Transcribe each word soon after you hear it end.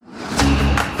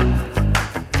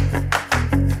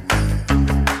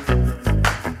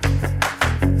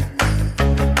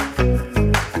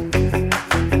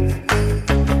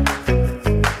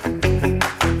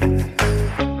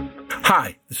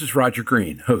is Roger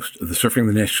Green, host of the Surfing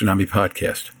the NASH Tsunami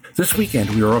podcast. This weekend,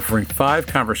 we are offering 5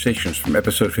 conversations from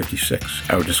episode 56,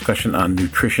 our discussion on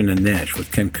nutrition and NASH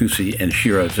with Ken Cusi and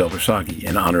Shira Zelbersagi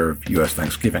in honor of U.S.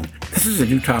 Thanksgiving. This is a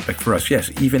new topic for us, yes,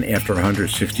 even after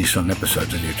 160-some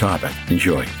episodes, a new topic.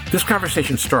 Enjoy. This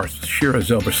conversation starts with Shira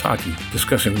Zelbersagi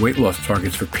discussing weight loss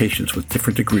targets for patients with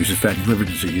different degrees of fatty liver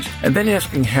disease, and then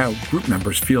asking how group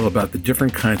members feel about the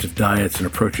different kinds of diets and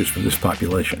approaches for this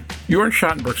population. Jörn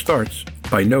Schattenberg starts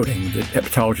by noting that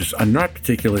hepatologists are not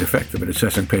particularly effective at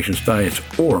assessing patients' diets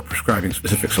or prescribing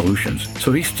specific solutions,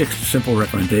 so he sticks to simple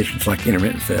recommendations like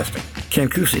intermittent fasting. Ken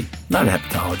Cusi, not a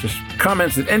hepatologist,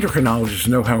 comments that endocrinologists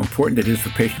know how important it is for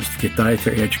patients to get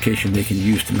dietary education they can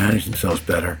use to manage themselves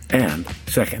better, and,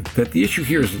 second, that the issue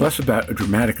here is less about a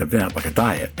dramatic event like a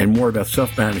diet and more about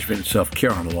self-management and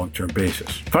self-care on a long-term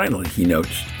basis. Finally, he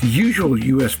notes, the usual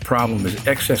U.S. problem is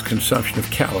excess consumption of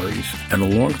calories, and the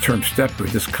long-term step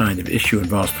with this kind of issue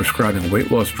involves prescribing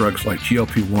weight loss drugs like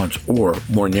GLP-1s or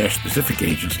more NASH-specific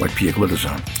agents like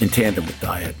pioglitazone in tandem with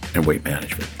diet and weight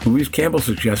management. Louise Campbell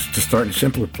suggests to start in a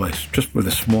simpler place, just with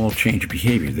a small change of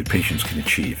behavior that patients can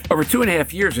achieve. Over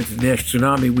 2.5 years into the NASH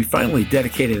Tsunami, we finally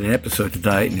dedicated an episode to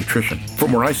diet and nutrition.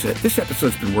 From where I sit, this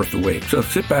episode's been worth the wait. So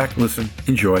sit back, listen,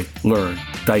 enjoy, learn,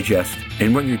 digest,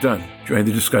 and when you're done, join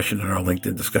the discussion in our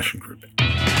LinkedIn discussion group.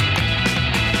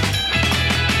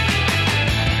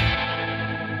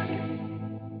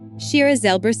 Shira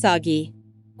Zelbersagi.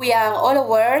 We are all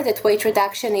aware that weight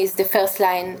reduction is the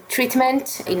first-line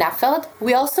treatment in NAFLD.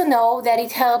 We also know that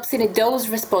it helps in a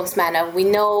dose-response manner. We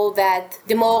know that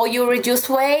the more you reduce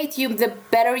weight, the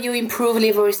better you improve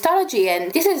liver histology.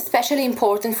 And this is especially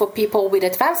important for people with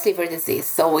advanced liver disease.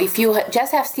 So if you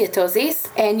just have steatosis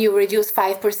and you reduce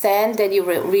 5%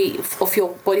 of your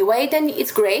body weight, then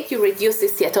it's great. You reduce the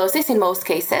steatosis in most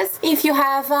cases. If you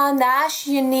have NASH,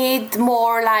 you need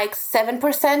more like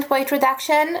 7% weight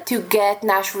reduction to get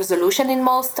NASH resolution in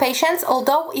most patients,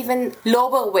 although even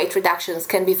lower weight reductions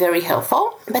can be very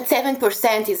helpful. But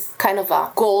 7% is kind of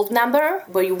a gold number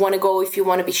where you want to go if you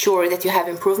want to be sure that you have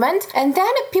improvement. And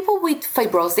then people with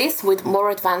fibrosis, with more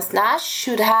advanced NASH,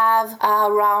 should have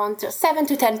around 7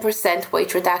 to 10%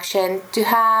 weight reduction to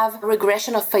have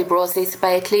regression of fibrosis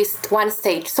by at least one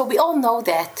stage. So we all know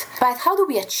that. But how do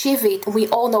we achieve it? We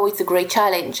all know it's a great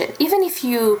challenge. And even if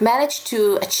you manage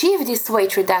to achieve this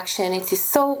weight reduction, it is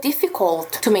so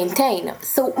difficult to maintain.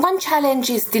 So one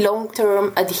challenge is the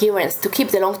long-term adherence, to keep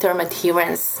the long-term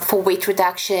adherence for weight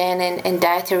reduction and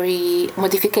dietary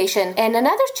modification. And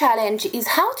another challenge is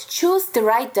how to choose the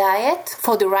right diet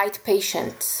for the right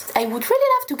patient. I would really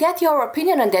love to get your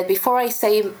opinion on that before I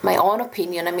say my own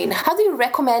opinion. I mean, how do you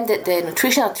recommend the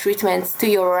nutritional treatments to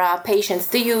your patients?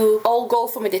 Do you all go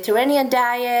for Mediterranean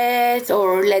diet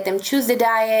or let them choose the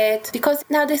diet? Because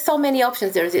now there's so many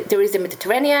options. There is the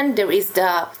Mediterranean, there is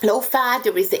the low-fat,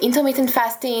 there is the intermittent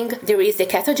fasting, there is the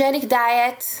ketogenic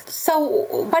diet. So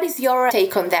what is your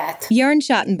take on that? Jörn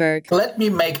Schattenberg. Let me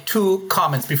make 2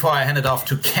 comments before I hand it off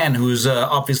to Ken, who's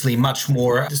obviously much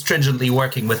more stringently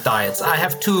working with diets. I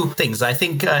have 2 things. I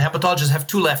think hepatologists have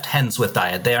 2 left hands with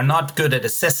diet. They are not good at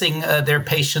assessing their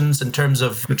patients in terms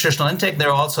of nutritional intake. They're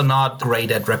also not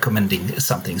great at recommending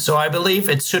something. So I believe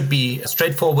it should be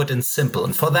straightforward and simple.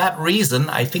 And for that reason,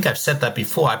 I think I've said that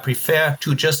before, I prefer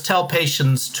to just tell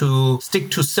patients to stick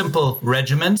to simple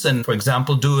regimens and, for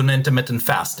example, do an intermittent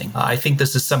fasting. I think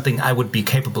this is something I would be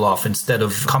capable of instead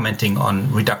of commenting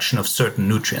on reduction of certain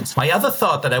nutrients. My other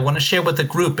thought that I want to share with the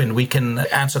group, and we can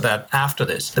answer that after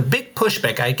this, the big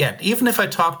pushback I get, even if I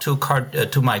talk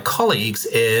to my colleagues,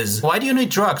 is why do you need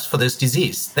drugs for this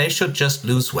disease? They should just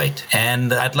lose weight.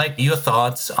 And I'd like your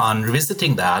thoughts on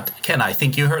revisiting that. Ken, I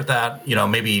think you heard that,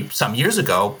 maybe some years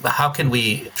ago. How can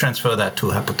we transfer that to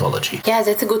hepatology? Yeah,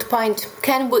 that's a good point.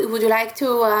 Ken, would you like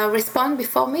to respond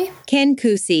before me? Ken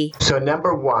Cusi. So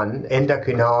number 1,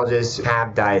 endocrinologists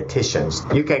have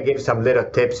dietitians. You can give some little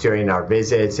tips during our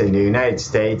visits. In the United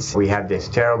States, we have this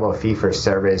terrible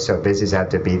fee-for-service, so visits have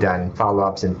to be done,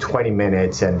 follow-ups in 20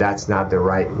 minutes, and that's not the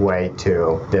right way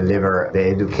to deliver the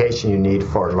education you need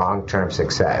for long-term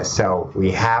success. So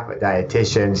we have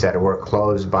dietitians that work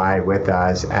close by with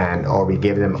us, or we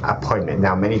give them appointment.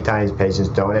 Now, many times patients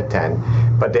don't attend,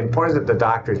 but the importance of the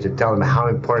doctor is to tell them how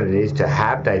important it is endocrinologists to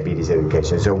have diabetes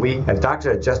education. So we, as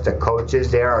doctors, are just the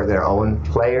coaches. They are their own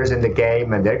players in the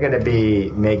game, and they're going to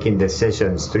be making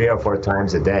decisions 3 or 4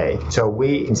 times a day. So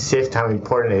we insist how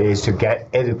important it is to get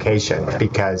education,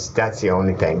 because that's the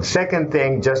only thing. Second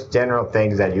thing, just general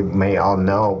things that you may all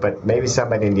know, but maybe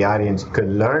somebody in the audience could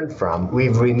learn from.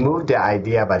 We've removed the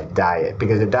idea of a diet,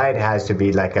 because a diet has to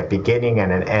be like a beginning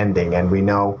and an ending, and we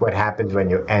know what happens when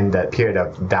you end a period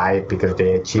of diet because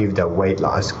they achieved a weight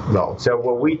loss goal. So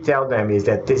what we tell them is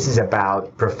that this is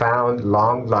about profound,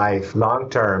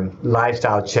 long-term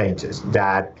lifestyle changes,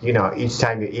 that, each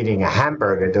time you're eating a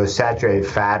hamburger, those saturated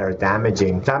fat are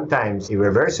damaging, sometimes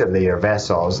irreversibly, your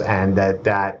vessels, and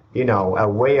that a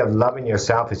way of loving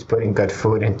yourself is putting good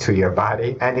food into your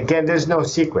body. And again, there's no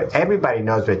secret. Everybody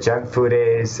knows what junk food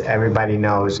is. Everybody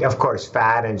knows, of course,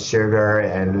 fat and sugar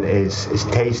and is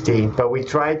tasty. But we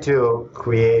try to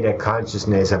create a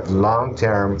consciousness of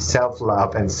long-term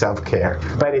self-love and self-care.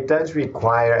 But it does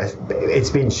require, it's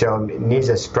been shown, it needs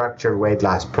a structured weight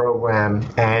loss program,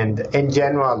 and in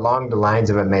general, along the lines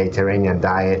of a Mediterranean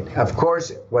diet. Of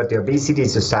course, what the Obesity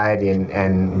Society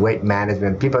and weight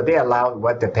management people, they allow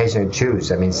what the patient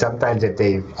choose. I mean, sometimes if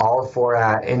they all for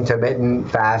intermittent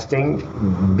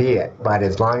fasting, be it. But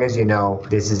as long as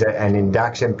this is an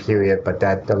induction period, but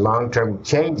that the long-term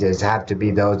changes have to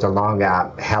be those along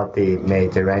a healthy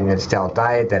Mediterranean style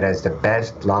diet that has the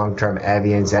best long-term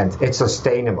evidence, and it's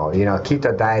sustainable.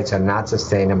 Keto diets are not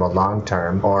sustainable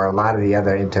long-term, or a lot of the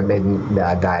other intermittent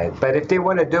diets. But if they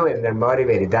want to do it and they're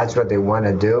motivated, that's what they want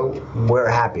to do, we're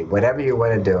happy. Whatever you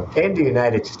want to do. In the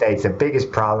United States, the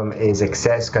biggest problem is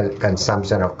excess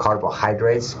consumption of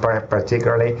carbohydrates,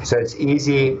 particularly. So it's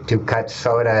easy to cut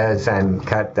sodas and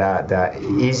cut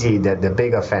the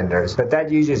big offenders, but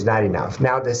that usually is not enough.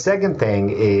 Now, the second thing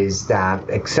is that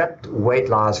except weight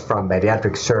loss from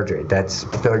bariatric surgery, that's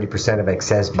 30% of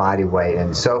excess body weight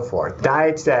and so forth,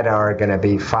 diets that are going to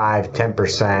be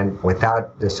 5-10%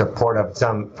 without the support of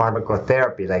some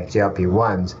pharmacotherapy like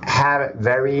GLP-1s have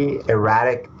very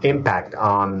erratic impact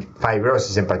on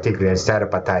fibrosis in particular and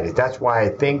steatohepatitis. That's why I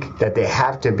think that they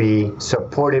have to be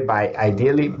supported by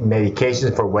ideally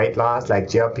medications for weight loss like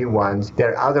GLP-1s.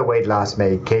 There are other weight loss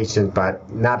medications, but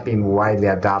not being widely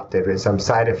adopted with some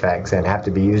side effects and have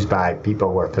to be used by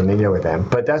people who are familiar with them.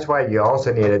 But that's why you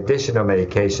also need additional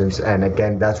medications. And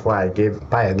again, that's why I give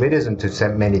pioglitazone to so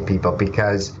many people,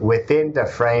 because within the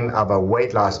frame of a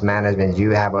weight loss management,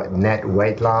 you have a net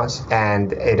weight loss,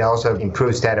 and it also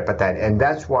improves steatohepatitis. And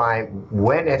that's why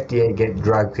when FDA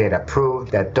drugs get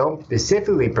approved that don't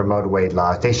specifically promote weight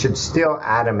loss, they should still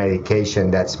add a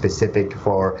medication that's specific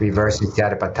for reversing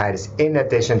steatohepatitis in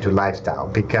addition to lifestyle,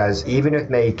 because even if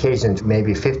medications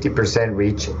maybe 50%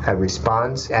 reach a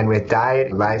response, and with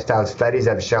diet, lifestyle studies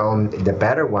have shown the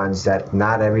better ones that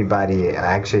not everybody,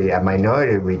 actually a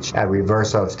minority, reach a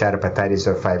reversal of steatohepatitis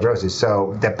or fibrosis.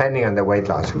 So depending on the weight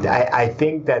loss, I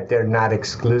think that they're not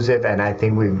exclusive, and I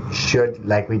think we should,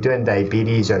 like we do in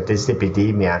diabetes or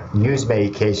dyslipidemia, use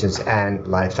medications and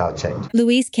lifestyle change.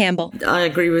 Louise Campbell. I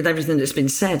agree with everything that's been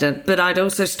said, but I'd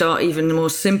also start even more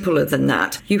simpler than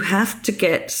that. You have to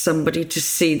get somebody to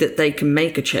see that they can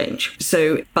make a change.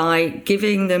 So by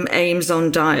giving them aims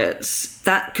on diets,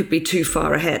 that could be too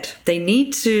far ahead. They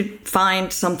need to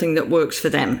find something that works for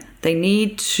them. They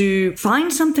need to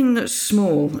find something that's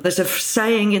small. There's a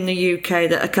saying in the UK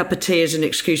that a cup of tea is an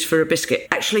excuse for a biscuit.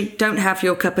 Actually, don't have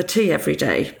your cup of tea every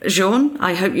day. Jean,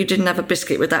 I hope you didn't have a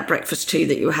biscuit with that breakfast tea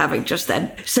that you were having just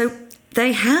then. So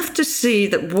they have to see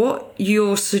that what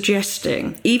you're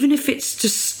suggesting, even if it's to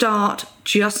start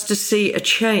just to see a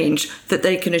change, that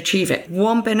they can achieve it.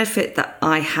 One benefit that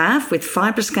I have with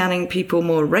FibroScanning people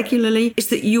more regularly is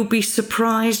that you'll be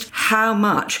surprised how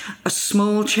much a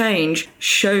small change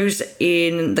shows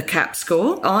in the CAP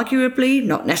score. Arguably,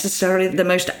 not necessarily the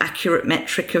most accurate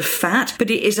metric of fat,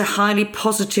 but it is a highly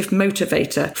positive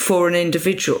motivator for an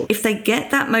individual. If they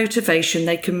get that motivation,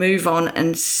 they can move on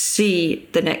and see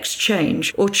the next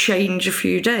change or change a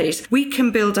few days. We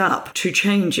can build up to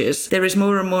changes. There is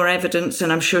more and more evidence,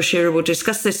 and I'm sure Shira will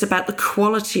discuss this, about the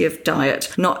quality of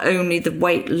diet, not only the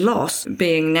weight loss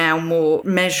being now more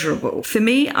measurable. For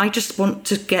me, I just want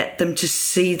to get them to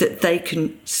see that they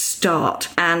can start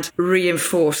and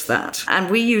reinforce that.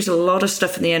 And we use a lot of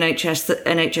stuff in the NHS, the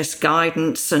NHS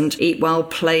guidance and eat well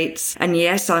plates. And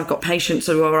yes, I've got patients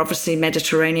who are obviously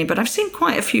Mediterranean, but I've seen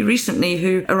quite a few recently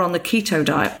who are on the keto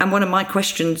diet. And one of my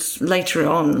questions later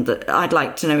on that I'd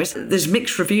like to know is, there's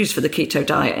mixed reviews for the keto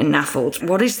diet in NAFLD.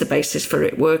 What is the basis basis for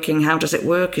it working. How does it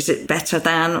work? Is it better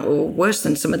than or worse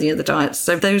than some of the other diets?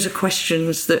 So those are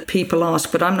questions that people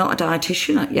ask, but I'm not a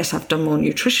dietitian. Yes, I've done more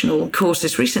nutritional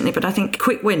courses recently, but I think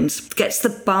quick wins gets the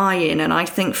buy-in. And I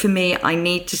think for me, I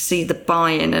need to see the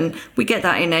buy-in, and we get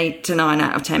that in 8 to 9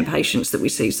 out of 10 patients that we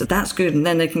see. So that's good. And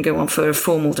then they can go on for a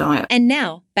formal diet. And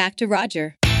now back to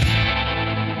Roger.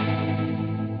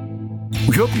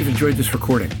 We hope you've enjoyed this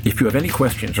recording. If you have any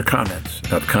questions or comments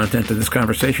about the content of this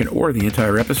conversation or the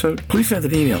entire episode, please send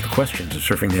an email to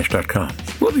questions@surfingnash.com.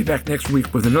 We'll be back next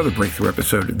week with another breakthrough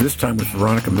episode, this time with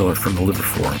Veronica Miller from the Liver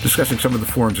Forum, discussing some of the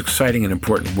forum's exciting and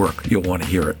important work. You'll want to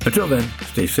hear it. Until then,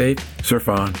 stay safe, surf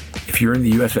on. If you're in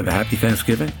the U.S., have a happy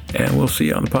Thanksgiving, and we'll see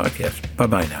you on the podcast.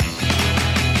 Bye-bye now.